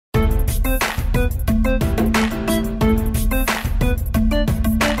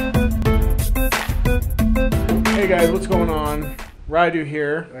guys, what's going on? Raidu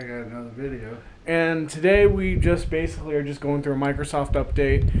here. I got another video. And today we just basically are just going through a Microsoft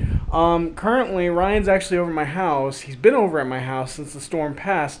update. Currently, Ryan's actually over at my house. He's been over at my house since the storm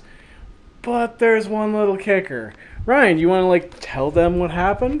passed. But there's one little kicker. Ryan, you want to tell them what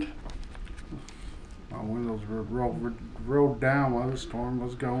happened? My windows were rolled down while the storm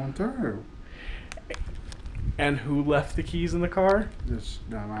was going through. And who left the keys in the car? This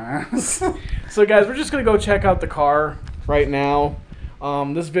dumbass. So guys, we're just going to go check out the car right now.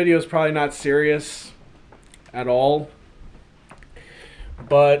 This video is probably not serious at all.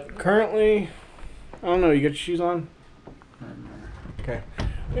 But currently, I don't know, you got your shoes on? Okay.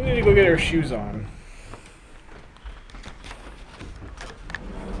 We need to go get our shoes on.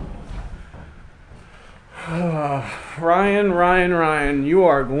 Ryan, you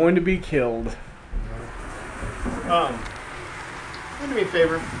are going to be killed. Do me a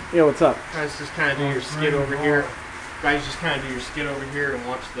favor. Yeah, what's up? Guys, just kind of do your skid over here. Guys, just kind of do your skid over here and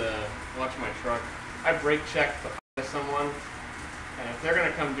watch my truck. I brake checked someone, and if they're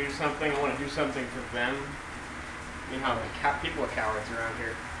gonna come do something, I want to do something for them. You know how people are cowards around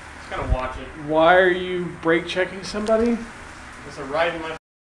here. Just kind of watch it. Why are you brake checking somebody? It's a ride in my.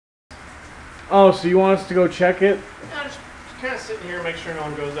 Oh, so you want us to go check it? Yeah, just kind of sitting here and make sure no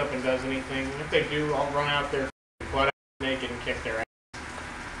one goes up and does anything. If they do, I'll run out there, butt naked, and kick their ass.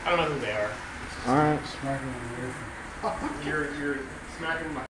 I don't know who they are. All right. Smacking me. You're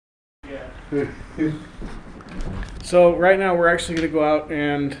smacking my. Yeah. So right now we're actually gonna go out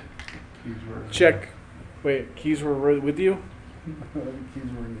and Keys were check. Wait, keys were with you? the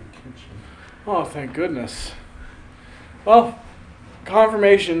keys were in the kitchen. Oh, thank goodness. Well,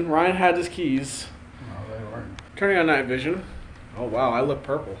 confirmation. Ryan had his keys. No, they weren't. Turning on night vision. Oh wow, I look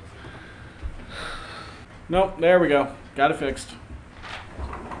purple. Nope, there we go. Got it fixed.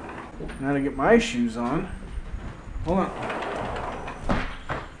 Now to get my shoes on. Hold on.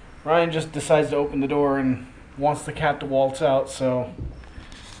 Ryan just decides to open the door and wants the cat to waltz out, so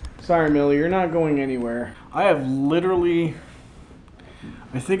sorry, Millie, you're not going anywhere. I have literally,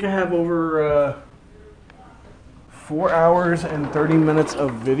 I think I have over 4 hours and 30 minutes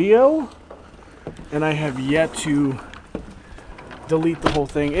of video, and I have yet to delete the whole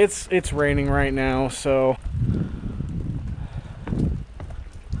thing. It's raining right now, so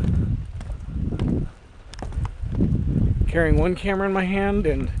carrying one camera in my hand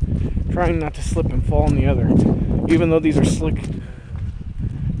and trying not to slip and fall in the other, even though these are slick.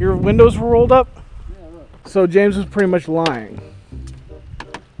 Your windows were rolled up? Yeah, look. So James was pretty much lying.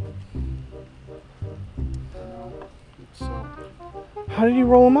 So, How did he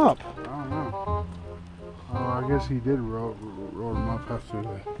roll them up? I don't know. I guess he did roll them up after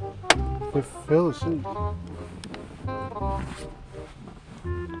they fell asleep.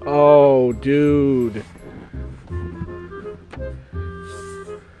 Oh, dude.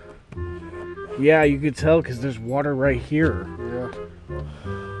 Yeah, you could tell because there's water right here. Yeah.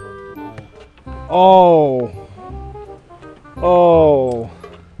 Oh. Oh.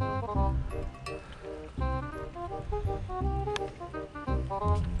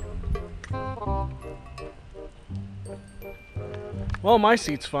 Well, my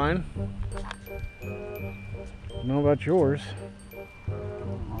seat's fine. I don't know about yours. The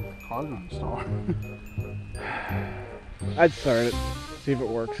car's gonna start. I'd start it, see if it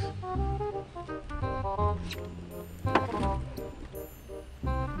works.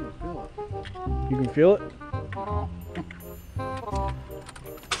 You can feel it?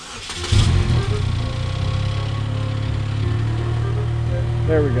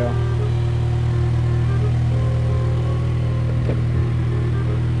 There we go.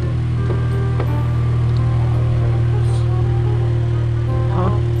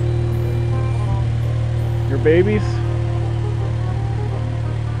 Huh? Your babies?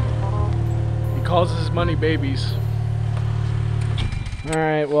 He calls his money babies.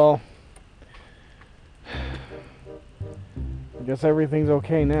 Alright, well, I guess everything's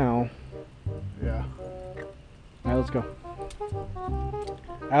okay now. Yeah. Alright, let's go.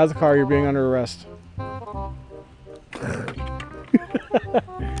 Out of the car, you're being under arrest.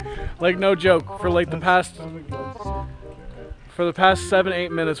 Like, no joke, for the past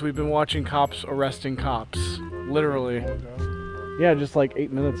 7-8 minutes we've been watching cops arresting cops. Literally. Yeah, just like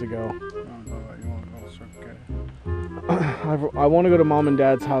 8 minutes ago. I want to go to mom and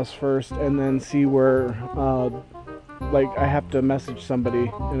dad's house first and then see where I have to message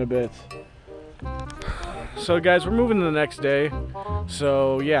somebody in a bit. So guys, we're moving to the next day.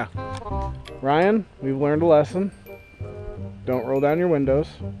 So yeah, Ryan, we've learned a lesson. Don't roll down your windows.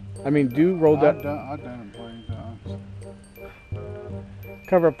 I mean, do roll down. I've done it plenty of times.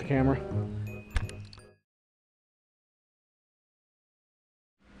 Cover up the camera.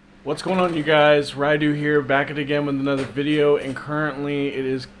 What's going on, you guys? Raidu here, back at it again with another video, and currently it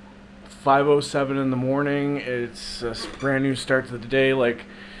is 5:07 in the morning. It's a brand new start to the day, like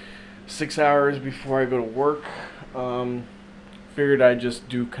 6 hours before I go to work. Figured I'd just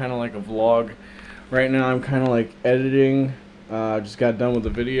do kind of like a vlog. Right now I'm kind of like editing. Just got done with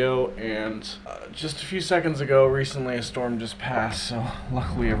the video, and just a few seconds ago, recently a storm just passed, so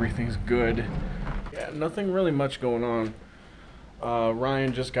luckily everything's good. Yeah, nothing really much going on.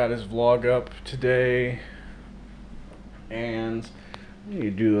 Ryan just got his vlog up today, and I need to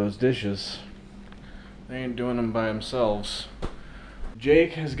do those dishes. They ain't doing them by themselves.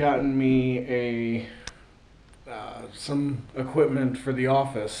 Jake has gotten me some equipment for the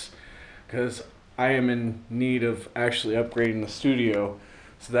office, because I am in need of actually upgrading the studio,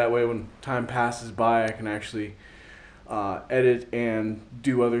 so that way when time passes by I can actually edit and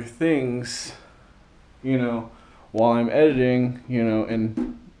do other things, you know, while I'm editing, you know,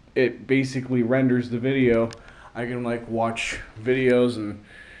 and it basically renders the video. I can like watch videos and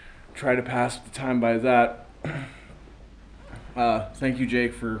try to pass the time by that. Thank you,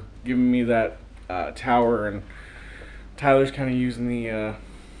 Jake, for giving me that tower, and Tyler's kind of using the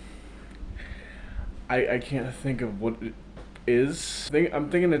I can't think of what it is. I'm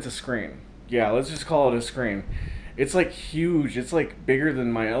thinking it's a screen. Yeah, let's just call it a screen. It's like huge. It's like bigger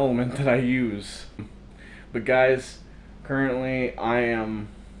than my element that I use. But guys, currently I am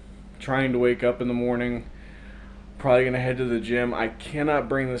trying to wake up in the morning. Probably gonna head to the gym. I cannot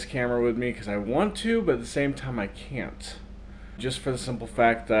bring this camera with me because I want to, but at the same time I can't. Just for the simple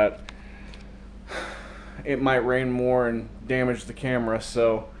fact that it might rain more and damage the camera.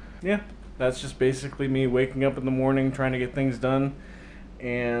 So yeah, that's just basically me waking up in the morning, trying to get things done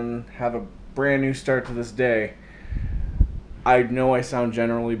and have a brand new start to this day. I know I sound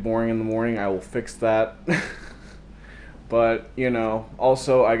generally boring in the morning. I will fix that. But, you know,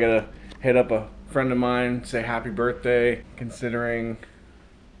 also I gotta hit up a friend of mine, say happy birthday, considering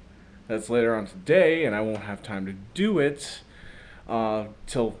that's later on today and I won't have time to do it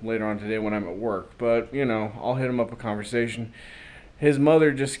till later on today when I'm at work. But, you know, I'll hit him up a conversation. His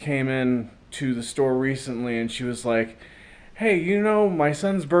mother just came in to the store recently, and she was like, hey, you know, my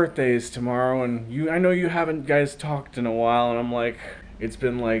son's birthday is tomorrow, and I know you haven't guys talked in a while. And I'm like, it's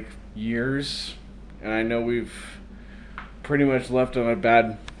been like years, and I know we've pretty much left on a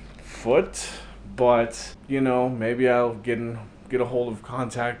bad foot, but, you know, maybe I'll get a hold of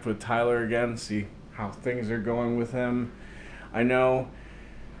contact with Tyler again, see how things are going with him. I know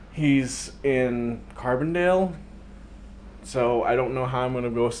he's in Carbondale, so I don't know how I'm going to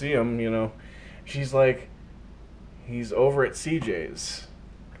go see him, you know. She's like, he's over at CJ's.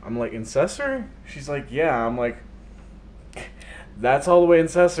 I'm like, in Cessor? She's like, yeah. I'm like, that's all the way in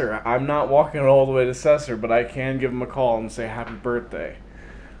Cessor. I'm not walking all the way to Cessor, but I can give him a call and say happy birthday.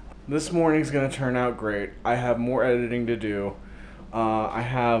 This morning's going to turn out great. I have more editing to do. I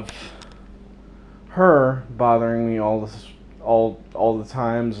have her bothering me all the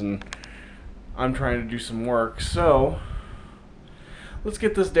times, and I'm trying to do some work. So let's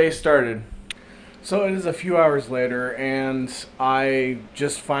get this day started. So it is a few hours later, and I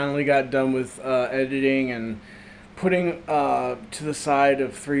just finally got done with editing and putting to the side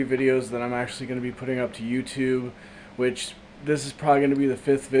of 3 videos that I'm actually going to be putting up to YouTube, which this is probably going to be the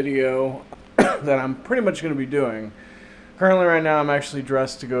 5th video that I'm pretty much going to be doing. Currently right now I'm actually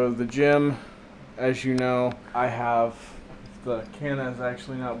dressed to go to the gym. As you know, I have, the Canna is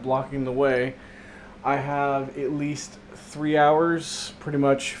actually not blocking the way, I have at least 3 hours, pretty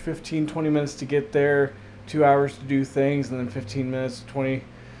much 15-20 minutes to get there, 2 hours to do things, and then 15 minutes, 20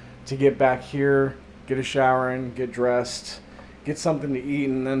 to get back here, get a shower in, get dressed, get something to eat,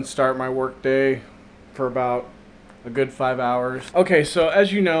 and then start my work day for about a good 5 hours. Okay, so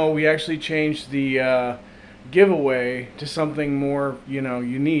as you know, we actually changed the giveaway to something more, you know,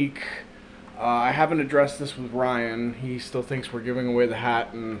 unique. I haven't addressed this with Ryan. He still thinks we're giving away the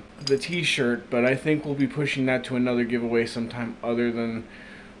hat and the t-shirt, but I think we'll be pushing that to another giveaway sometime other than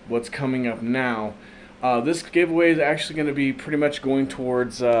what's coming up now. This giveaway is actually going to be pretty much going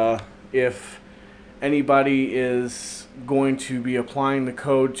towards if anybody is going to be applying the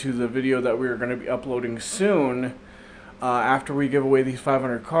code to the video that we're going to be uploading soon, after we give away these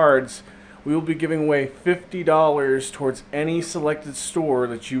 500 cards, we will be giving away $50 towards any selected store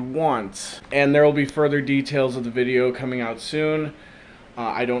that you want. And there will be further details of the video coming out soon.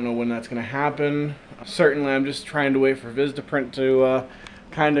 I don't know when that's going to happen. Certainly, I'm just trying to wait for Vistaprint to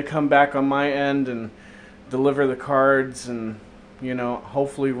kind of come back on my end and deliver the cards. And, you know,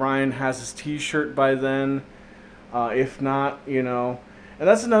 hopefully Ryan has his t-shirt by then. If not, you know. And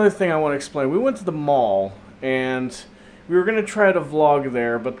that's another thing I want to explain. We went to the mall, and we were gonna try to vlog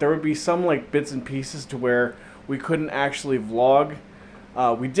there, but there would be some like bits and pieces to where we couldn't actually vlog.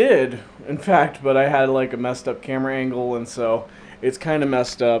 We did, in fact, but I had like a messed up camera angle, and so it's kind of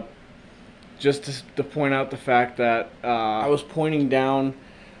messed up. Just to point out the fact that I was pointing down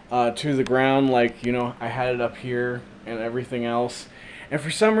to the ground, like, you know, I had it up here and everything else. And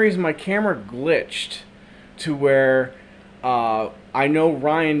for some reason, my camera glitched to where I know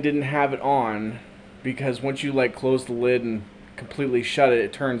Ryan didn't have it on, because once you like close the lid and completely shut it,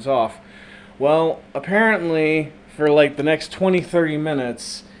 it turns off. Well, apparently for like the next 20-30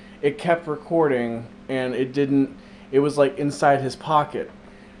 minutes, it kept recording, and it was like inside his pocket.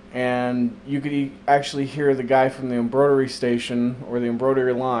 And you could actually hear the guy from the embroidery station, or the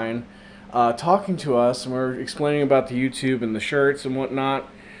embroidery line, talking to us, and we were explaining about the YouTube and the shirts and whatnot.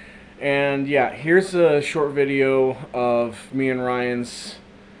 And yeah, here's a short video of me and Ryan's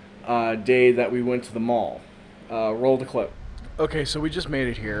day that we went to the mall. Roll the clip. Okay, so we just made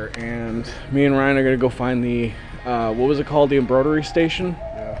it here, and me and Ryan are gonna go find the what was it called, the embroidery station?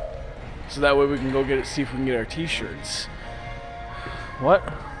 Yeah. So that way we can go see if we can get our t-shirts. What?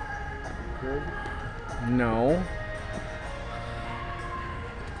 Good. No.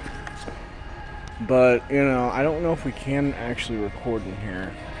 But, you know, I don't know if we can actually record in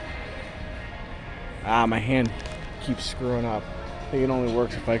here. My hand keeps screwing up. I think it only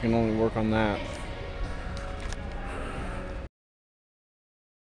works if I can only work on that.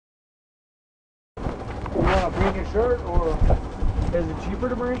 You want to bring a shirt, or Is it cheaper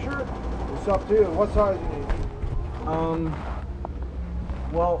to bring a shirt? it's up to you? What size you need?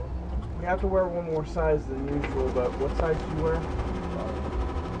 Well, we have to wear one more size than usual, but what size do you wear?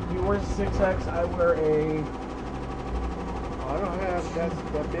 You wear 6X, I wear a... I don't have that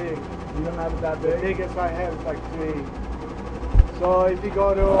big. You don't have it that The big? biggest I have is like 3. So if you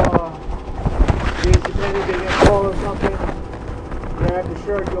go to JCPenney, Big Apple or something, grab the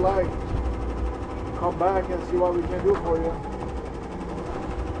shirt you like, come back and see what we can do for you.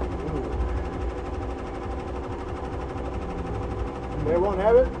 They won't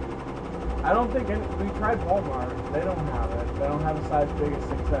have it? I don't think we tried Walmart. They don't have it. They don't have a size big as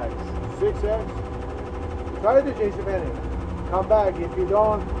 6X. 6X? Try the JCPenney. Come back. If you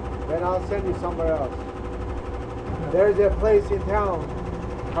don't, then I'll send you somewhere else. There's a place in town.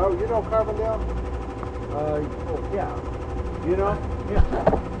 You know Carbondale? Oh, yeah. You know?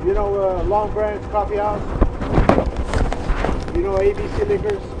 Yeah. You know Long Branch Coffee House? You know ABC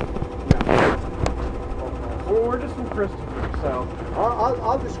Liquors? Yeah. Well, we're just from Christopher, so...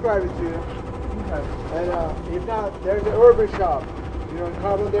 I'll describe it to you. Okay. And if not, there's an urban shop. You know, in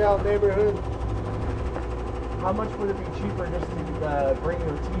Carbondale neighborhood. How much would it be cheaper just to bring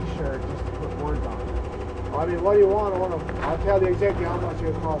your t-shirt just to put words on it? I mean, what do you want? I'll tell you exactly how much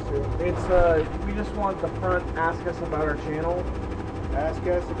it costs you. It's, we just want the front, ask us about our channel. Ask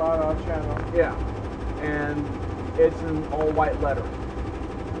us about our channel. Yeah. And it's in all white letter.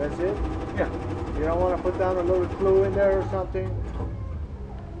 That's it? Yeah. You don't want to put down a little clue in there or something?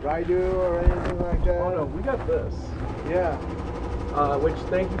 Raidu or anything like that? Oh no, we got this. Yeah. Which,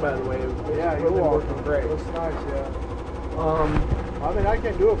 thank you by the way. It's Yeah, really you're working welcome. great. Looks nice, yeah. Um, I mean, I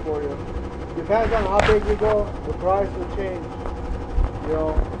can do it for you. Depends on how big we go, the price will change. You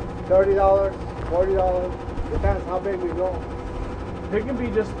know, $30, $40, depends how big we go. if it can be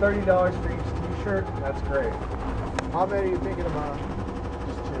just $30 for each t-shirt, that's great. How many are you thinking about?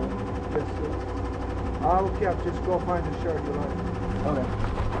 Just two. Just two. Okay, just go find the shirt you like. Okay.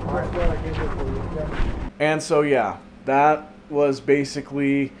 That's what I can do for you, okay? And so yeah, that was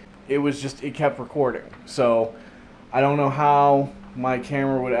basically, it kept recording. So I don't know how my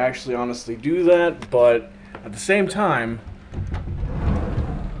camera would actually honestly do that, but at the same time,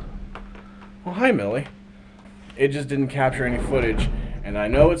 well, hi Millie. It just didn't capture any footage, and I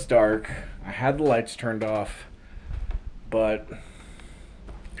know it's dark. I had the lights turned off, but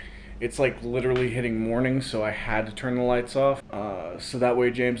it's like literally hitting morning, so I had to turn the lights off. So that way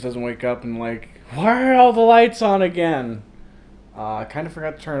James doesn't wake up and like, why are all the lights on again? I kind of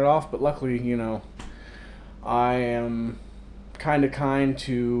forgot to turn it off, but luckily, you know, I am kind of kind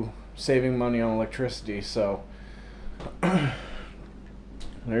to saving money on electricity, so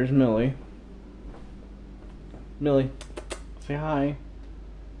there's Millie. Millie, say hi.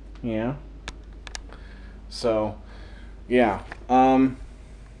 Yeah. So, yeah.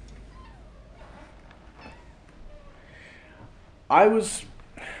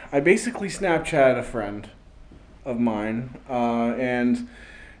 I basically Snapchatted a friend of mine, and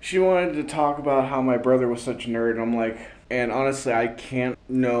she wanted to talk about how my brother was such a nerd, and I'm like, and honestly, I can't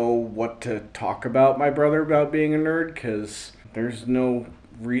know what to talk about my brother about being a nerd, because there's no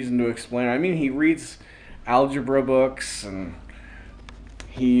reason to explain. I mean, he reads algebra books, and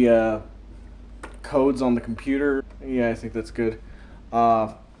he codes on the computer. Yeah, I think that's good.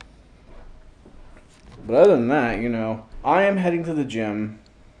 But other than that, you know, I am heading to the gym.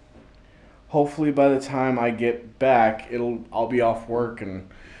 Hopefully by the time I get back, I'll be off work and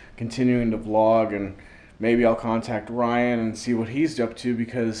continuing to vlog, and maybe I'll contact Ryan and see what he's up to,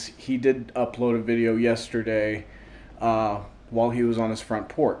 because he did upload a video yesterday while he was on his front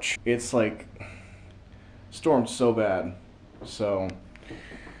porch. It's like stormed so bad. So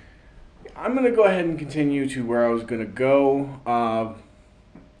I'm gonna go ahead and continue to where I was gonna go.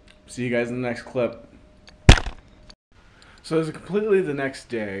 See you guys in the next clip. So it's completely the next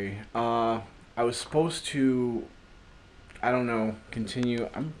day. I was supposed to, I don't know, continue.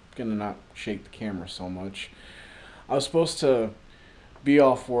 I'm gonna not shake the camera so much. I was supposed to be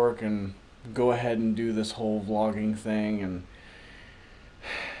off work and go ahead and do this whole vlogging thing, and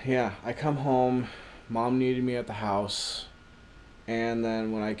yeah, I come home. Mom needed me at the house, and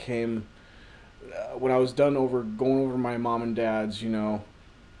then when I came, when I was done going over my mom and dad's, you know,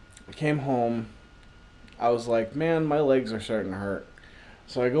 I came home. I was like, man, my legs are starting to hurt.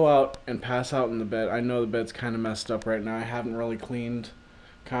 So I go out and pass out in the bed. I know the bed's kind of messed up right now. I haven't really cleaned,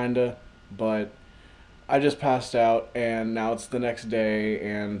 kinda, but I just passed out, and now it's the next day,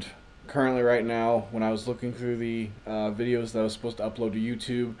 and currently right now, when I was looking through the videos that I was supposed to upload to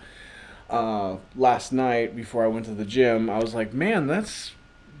YouTube last night before I went to the gym, I was like, man,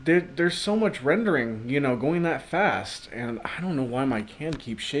 there's so much rendering, you know, going that fast, and I don't know why my can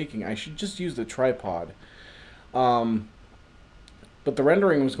keeps shaking. I should just use the tripod. But the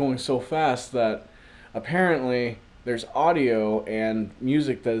rendering was going so fast that apparently there's audio and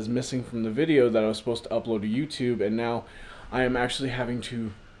music that is missing from the video that I was supposed to upload to YouTube, and now I am actually having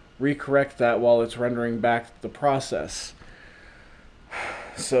to recorrect that while it's rendering back the process.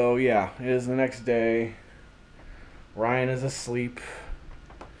 So yeah, it is the next day. Ryan is asleep.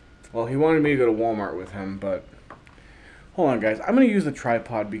 Well, he wanted me to go to Walmart with him, but hold on, guys. I'm going to use the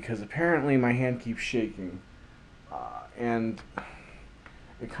tripod because apparently my hand keeps shaking. And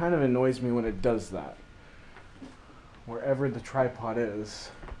it kind of annoys me when it does that. Wherever the tripod is.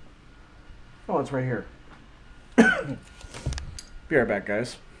 Oh, it's right here. Be right back,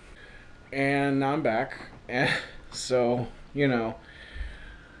 guys. And now I'm back. And so, you know.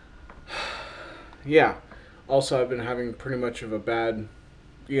 Yeah. Also, I've been having pretty much of a bad,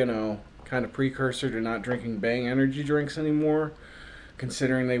 you know, kind of precursor to not drinking Bang energy drinks anymore,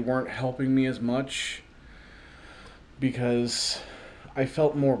 considering they weren't helping me as much, because I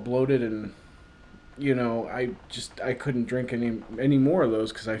felt more bloated, and you know, I couldn't drink any more of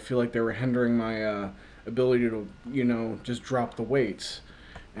those because I feel like they were hindering my ability to, you know, just drop the weight.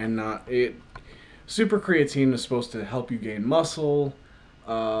 And not it. Super creatine is supposed to help you gain muscle.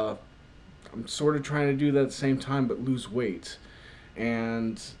 I'm sort of trying to do that at the same time, but lose weight.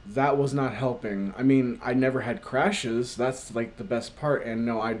 And that was not helping. I mean, I never had crashes. That's like the best part. And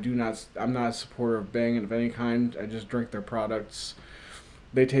no, I'm not a supporter of Bang of any kind. I just drink their products.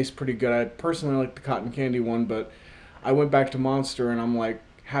 They taste pretty good. I personally like the cotton candy one, but I went back to Monster and I'm like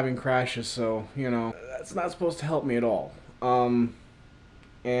having crashes, so, you know, that's not supposed to help me at all.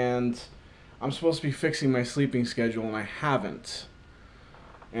 And I'm supposed to be fixing my sleeping schedule, and I haven't.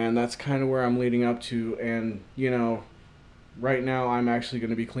 And that's kind of where I'm leading up to. And, you know, right now I'm actually going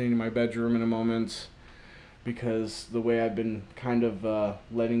to be cleaning my bedroom in a moment, because the way I've been kind of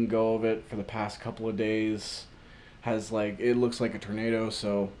letting go of it for the past couple of days has, like, it looks like a tornado.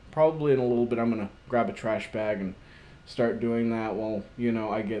 So probably in a little bit I'm going to grab a trash bag and start doing that while, you know,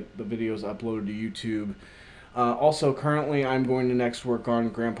 I get the videos uploaded to YouTube. Also, currently I'm going to next work on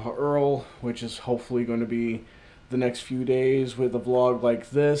Grandpa Earl, which is hopefully going to be the next few days with a vlog like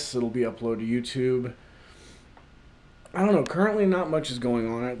this. It'll be uploaded to YouTube. I don't know, currently not much is going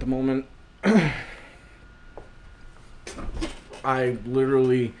on at the moment. I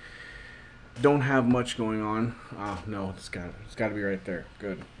literally don't have much going on. No, it's got to be right there.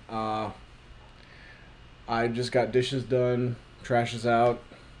 Good. I just got dishes done, trash is out,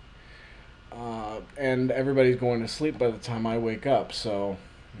 and everybody's going to sleep by the time I wake up, so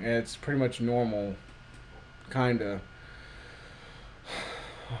it's pretty much normal, kinda.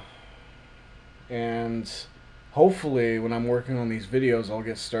 And hopefully when I'm working on these videos, I'll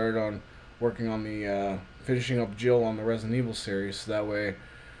get started on working on the finishing up Jill on the Resident Evil series, so that way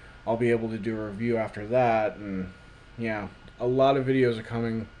I'll be able to do a review after that. And yeah, a lot of videos are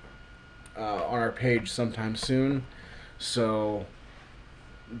coming on our page sometime soon, so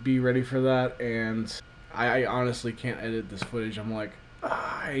be ready for that. And I honestly can't edit this footage. I'm like,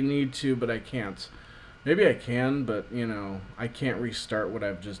 I need to, but I can't. Maybe I can, but you know, I can't restart what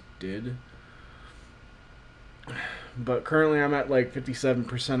I've just did. But currently I'm at like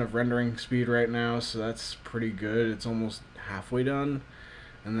 57% of rendering speed right now, so that's pretty good. It's almost halfway done,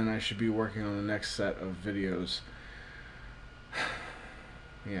 and then I should be working on the next set of videos.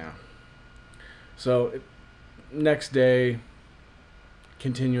 Yeah. So, next day,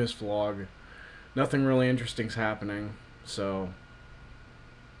 continuous vlog. Nothing really interesting's happening, so,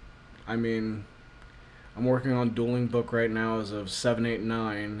 I mean, I'm working on Dueling Book right now as of 7, 8,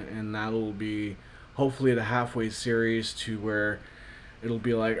 9, and that'll be hopefully the halfway series to where it'll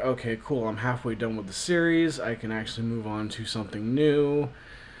be like, okay, cool, I'm halfway done with the series, I can actually move on to something new.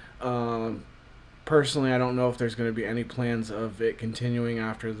 Personally, I don't know if there's going to be any plans of it continuing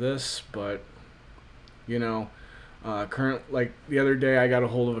after this, but, you know, like the other day I got a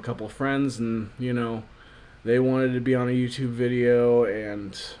hold of a couple of friends, and, you know, they wanted to be on a YouTube video,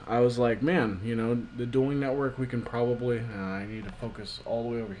 and I was like, man, you know, the Dueling Network, we can probably, I need to focus all the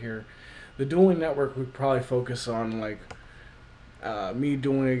way over here. The Dueling Network, we probably focus on, like, me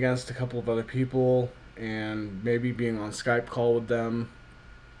dueling against a couple of other people, and maybe being on Skype call with them,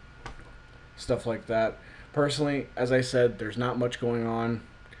 stuff like that. Personally, as I said, there's not much going on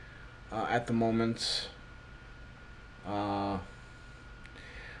at the moment. I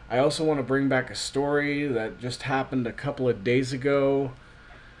also want to bring back a story that just happened a couple of days ago.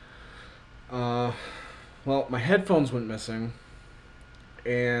 Well, my headphones went missing,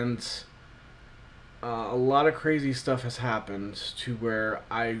 and a lot of crazy stuff has happened to where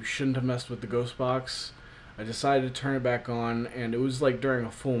I shouldn't have messed with the ghost box. I decided to turn it back on, and it was like during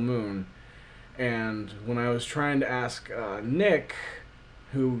a full moon. And when I was trying to ask Nick,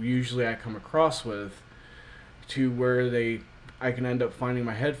 who usually I come across with, to where I can end up finding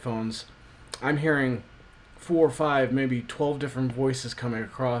my headphones, I'm hearing 4 or 5, maybe 12 different voices coming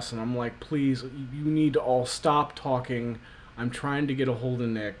across, and I'm like, please, you need to all stop talking. I'm trying to get a hold of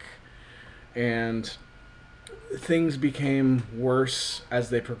Nick. And things became worse as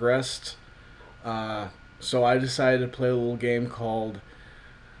they progressed. So I decided to play a little game called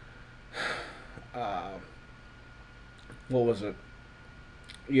what was it?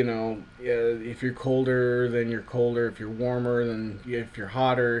 You know, if you're colder, then you're colder. If you're warmer, then if you're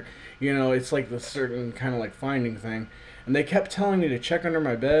hotter. You know, it's like the certain kind of like finding thing. And they kept telling me to check under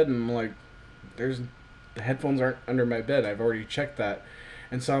my bed, and I'm like, the headphones aren't under my bed. I've already checked that.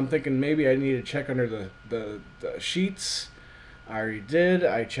 And so I'm thinking maybe I need to check under the sheets. I already did.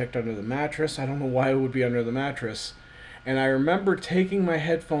 I checked under the mattress. I don't know why it would be under the mattress. And I remember taking my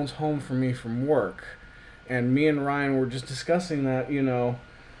headphones home for me from work. And me and Ryan were just discussing that, you know,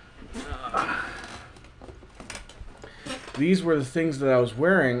 these were the things that I was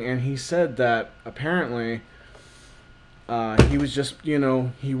wearing. And he said that apparently he was just, you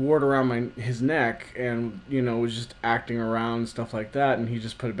know, he wore it around his neck and, you know, was just acting around, stuff like that. And he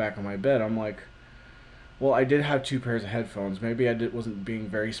just put it back on my bed. I'm like, well, I did have 2 pairs of headphones. Maybe I wasn't being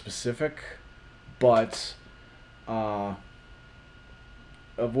very specific, but a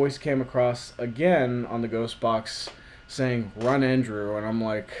voice came across again on the ghost box saying, "Run, Andrew," and I'm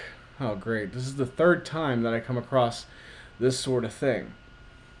like, oh great, this is the 3rd time that I come across this sort of thing.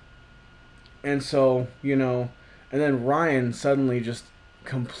 And so, you know, and then Ryan suddenly just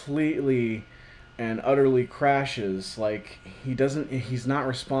completely and utterly crashes. Like, he's not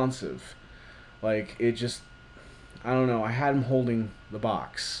responsive. Like, it just, I don't know, I had him holding the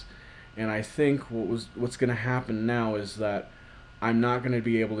box. And I think what's going to happen now is that I'm not going to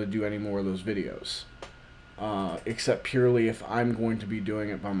be able to do any more of those videos. Except purely if I'm going to be doing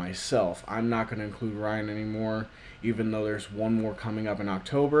it by myself. I'm not going to include Ryan anymore, even though there's one more coming up in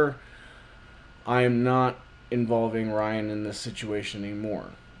October. I am not involving Ryan in this situation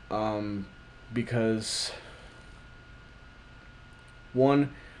anymore. Because,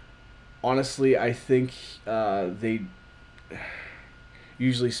 one, honestly, I think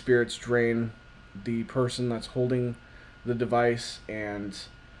usually spirits drain the person that's holding the device, and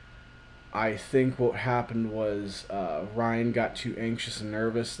I think what happened was Ryan got too anxious and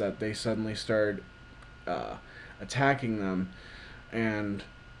nervous that they suddenly started attacking them. And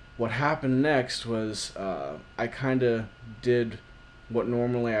what happened next was I kind of did what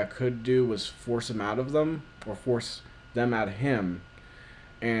normally I could do, was force him out of them, or force them out of him,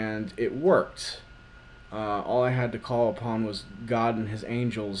 and it worked. All I had to call upon was God and his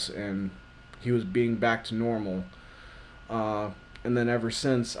angels, and he was being back to normal. And then ever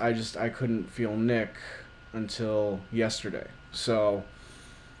since, I couldn't feel Nick until yesterday. So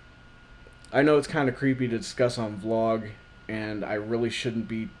I know it's kind of creepy to discuss on vlog, and I really shouldn't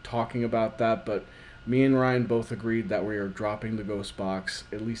be talking about that, but me and Ryan both agreed that we are dropping the ghost box.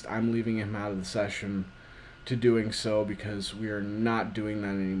 At least I'm leaving him out of the session to doing so, because we are not doing that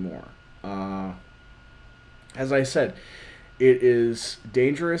anymore. as I said, it is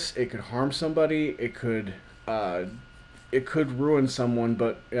dangerous. It could harm somebody. It could ruin someone.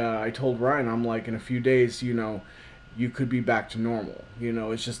 But I told Ryan, I'm like, in a few days, you could be back to normal.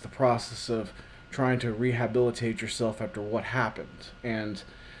 It's just the process of trying to rehabilitate yourself after what happened. And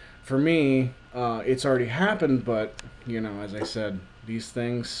for me, it's already happened. But as I said, these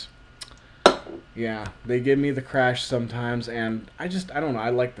things, yeah, they give me the crash sometimes, and I don't know. I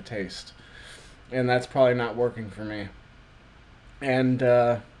like the taste, and that's probably not working for me. And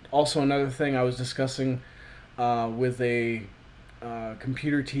also another thing I was discussing with a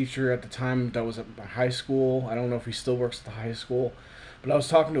computer teacher at the time that was at my high school. I don't know if he still works at the high school, but I was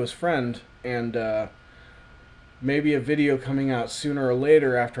talking to his friend, and maybe a video coming out sooner or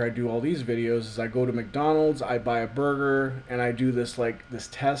later after I do all these videos is I go to McDonald's, I buy a burger, and I do this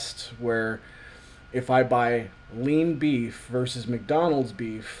test where if I buy lean beef versus McDonald's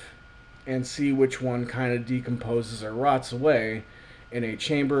beef and see which one kind of decomposes or rots away in a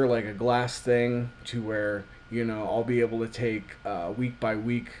chamber, like a glass thing, to where I'll be able to take week by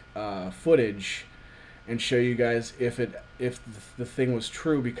week footage and show you guys if the thing was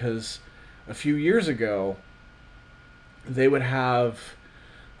true. Because a few years ago they would have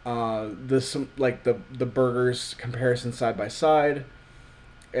the burgers comparison side by side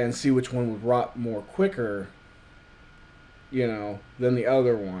and see which one would rot more quicker than the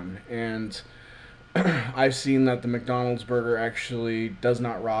other one. And I've seen that the McDonald's burger actually does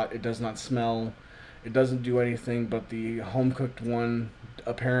not rot, it does not smell, it doesn't do anything, but the home cooked one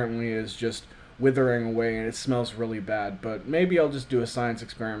apparently is just withering away and it smells really bad. But maybe I'll just do a science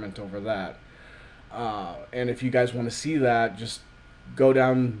experiment over that. And if you guys want to see that, just go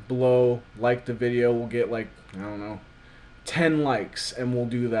down below, like the video. We'll get I don't know, 10 likes and we'll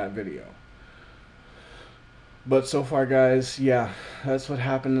do that video. But so far, guys, yeah, that's what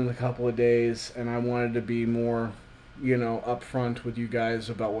happened in a couple of days, and I wanted to be more upfront with you guys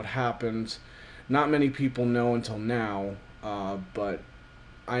about what happened. Not many people know until now, but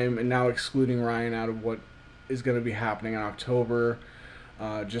I am now excluding Ryan out of what is going to be happening in October,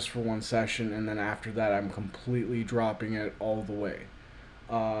 just for one session, and then after that I'm completely dropping it all the way.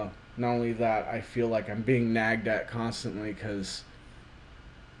 Not only that, I feel like I'm being nagged at constantly, because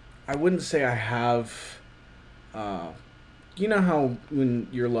I wouldn't say I have, you know how when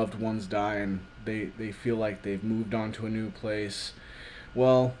your loved ones die and they feel like they've moved on to a new place?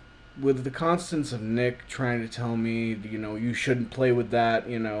 Well, with the constants of Nick trying to tell me, you shouldn't play with that,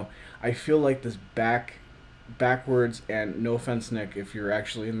 I feel like this backwards, and no offense, Nick, if you're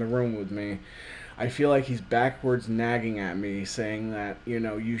actually in the room with me, I feel like he's backwards nagging at me, saying that,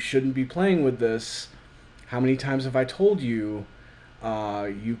 you shouldn't be playing with this. How many times have I told you,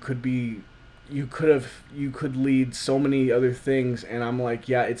 you could lead so many other things? And I'm like,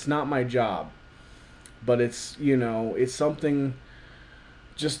 yeah, it's not my job, but it's, it's something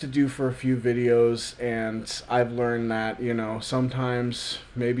just to do for a few videos. And I've learned that, sometimes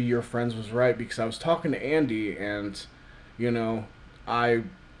maybe your friends was right, because I was talking to Andy, and, I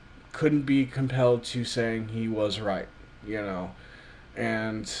couldn't be compelled to saying he was right,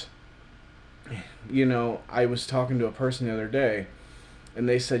 and, I was talking to a person the other day, and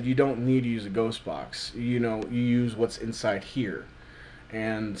they said you don't need to use a ghost box, you use what's inside here.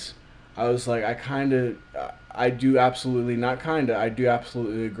 And I was like, I do absolutely, I do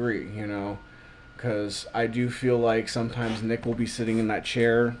absolutely agree, because I do feel like sometimes Nick will be sitting in that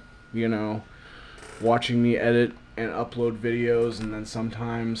chair, watching me edit and upload videos, and then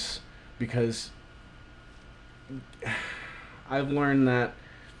sometimes, because I've learned that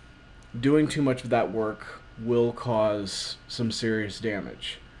doing too much of that work will cause some serious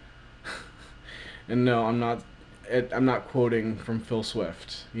damage. And no, I'm not quoting from Phil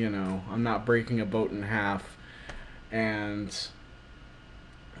Swift, I'm not breaking a boat in half. And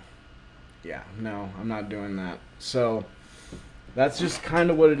yeah, no, I'm not doing that. So that's just kind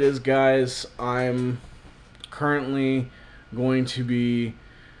of what it is, guys. I'm currently going to be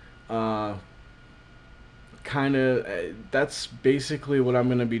that's basically what I'm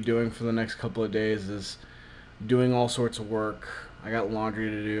going to be doing for the next couple of days, is doing all sorts of work. I got laundry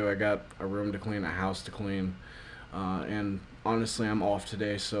to do, I got a room to clean, a house to clean, and honestly I'm off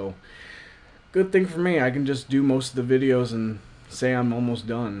today, so good thing for me, I can just do most of the videos and say I'm almost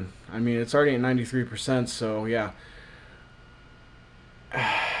done. I mean, it's already at 93%, so yeah.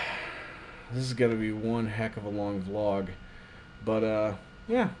 This is gonna be one heck of a long vlog, but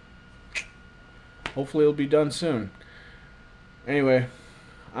yeah, hopefully it'll be done soon. Anyway,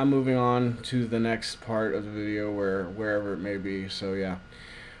 I'm moving on to the next part of the video, wherever it may be. So yeah,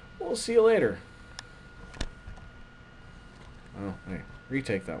 we'll see you later. Oh, hey,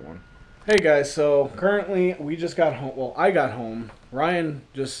 retake that one. Hey guys, so currently we just got home. Well, I got home. Ryan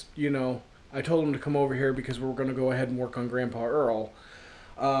just, I told him to come over here because we were going to go ahead and work on Grandpa Earl.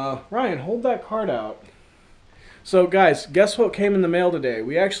 Ryan, hold that card out. So guys, guess what came in the mail today?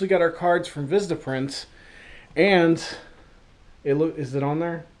 We actually got our cards from Vistaprint, and is it on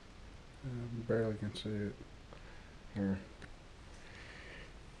there? Barely can see it. Here.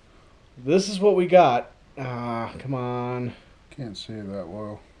 This is what we got. Come on. Can't see it that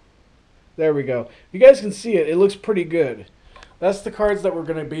well. There we go. If you guys can see it, it looks pretty good. That's the cards that we're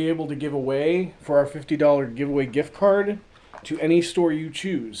going to be able to give away for our $50 giveaway gift card to any store you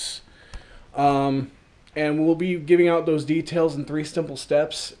choose. And we'll be giving out those details in 3 simple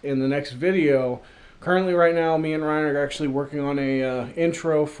steps in the next video. Currently, right now, me and Ryan are actually working on a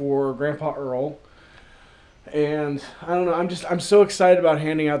intro for Grandpa Earl. And I don't know, I'm so excited about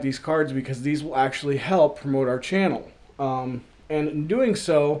handing out these cards because these will actually help promote our channel. And in doing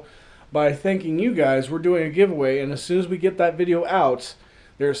so, by thanking you guys, we're doing a giveaway, and as soon as we get that video out,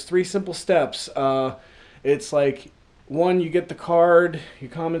 there's 3 simple steps. It's like, 1, you get the card, you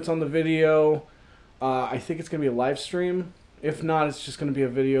comment on the video. I think it's going to be a live stream. If not, it's just going to be a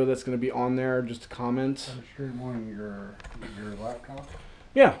video that's going to be on there, just a comment. Stream on your laptop?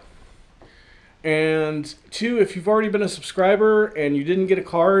 Yeah. And 2, if you've already been a subscriber and you didn't get a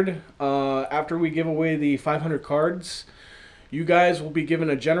card after we give away the 500 cards, you guys will be given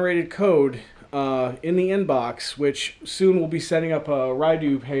a generated code in the inbox, which soon we'll be setting up a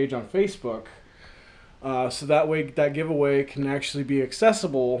Raidu page on Facebook. So that way that giveaway can actually be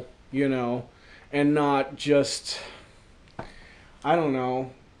accessible, and not just, I don't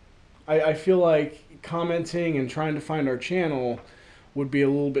know. I feel like commenting and trying to find our channel would be a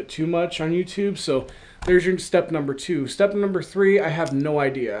little bit too much on YouTube. So there's your step number 2. Step number 3, I have no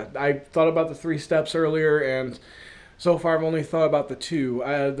idea. I thought about the 3 steps earlier, and so far I've only thought about the 2.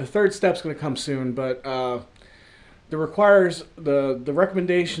 The 3rd step's going to come soon, but the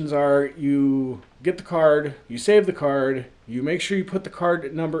recommendations are you get the card, you save the card, you make sure you put the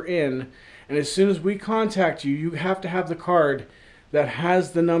card number in, and as soon as we contact you, you have to have the card that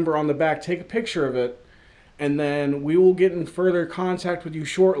has the number on the back. Take a picture of it, and then we will get in further contact with you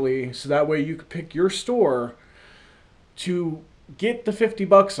shortly, so that way you can pick your store to get the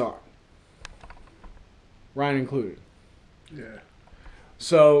 $50 on. Ryan included. Yeah.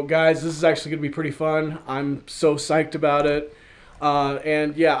 So, guys, this is actually going to be pretty fun. I'm so psyched about it.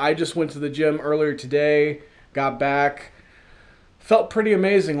 And, yeah, I just went to the gym earlier today, got back. Felt pretty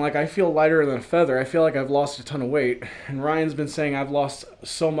amazing. Like, I feel lighter than a feather. I feel like I've lost a ton of weight. And Ryan's been saying I've lost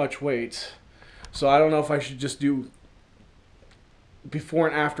so much weight. So I don't know if I should just do before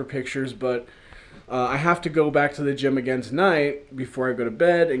and after pictures, but I have to go back to the gym again tonight before I go to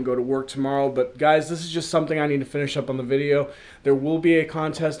bed and go to work tomorrow. But guys, this is just something I need to finish up on the video. There will be a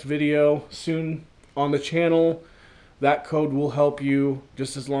contest video soon on the channel. That code will help you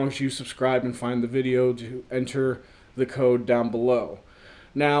just as long as you subscribe and find the video to enter the code down below.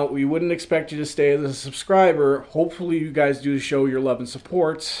 Now, we wouldn't expect you to stay as a subscriber. Hopefully you guys do show your love and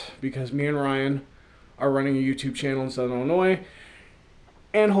support, because me and Ryan are running a YouTube channel in Southern Illinois,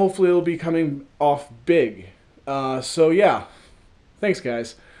 and hopefully it'll be coming off big. So yeah, thanks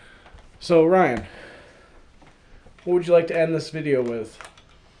guys. So Ryan, what would you like to end this video with?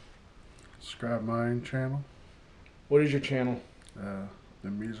 Subscribe my channel. What is your channel? The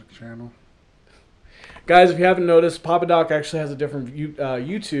music channel. Guys, if you haven't noticed, Papa Doc actually has a different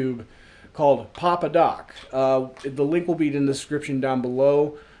YouTube called Papa Doc. The link will be in the description down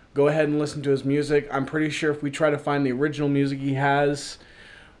below. Go ahead and listen to his music. I'm pretty sure if we try to find the original music he has,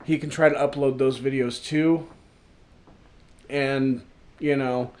 he can try to upload those videos too. And,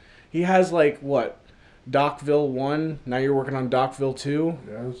 he has like, what, Docville 1? Now you're working on Docville 2?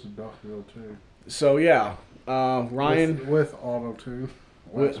 Yeah, this is Docville 2. So, yeah. Ryan... With Auto-Tune.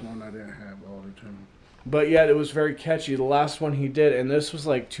 Last one I didn't have Auto-Tune. But yet it was very catchy. The last one he did, and this was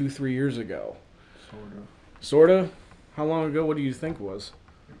like 2-3 years ago. Sorta? How long ago? What do you think it was?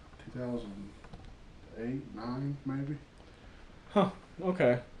 2008, 9 maybe. Huh.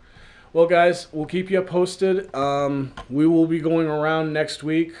 Okay. Well, guys, we'll keep you posted. We will be going around next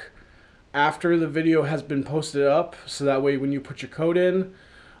week after the video has been posted up, so that way when you put your code in,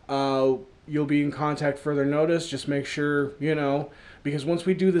 you'll be in contact further notice. Just make sure, because once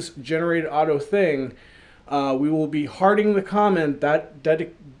we do this generated auto thing, we will be hearting the comment that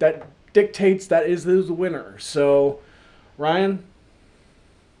dictates that is the winner. So, Ryan,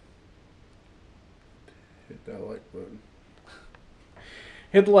 hit that like button.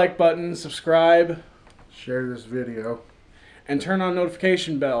 Hit the like button, subscribe, share this video, and turn on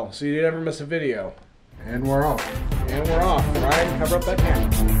notification bell so you never miss a video. And we're off. And we're off. Ryan, cover up that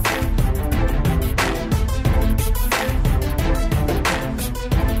camera.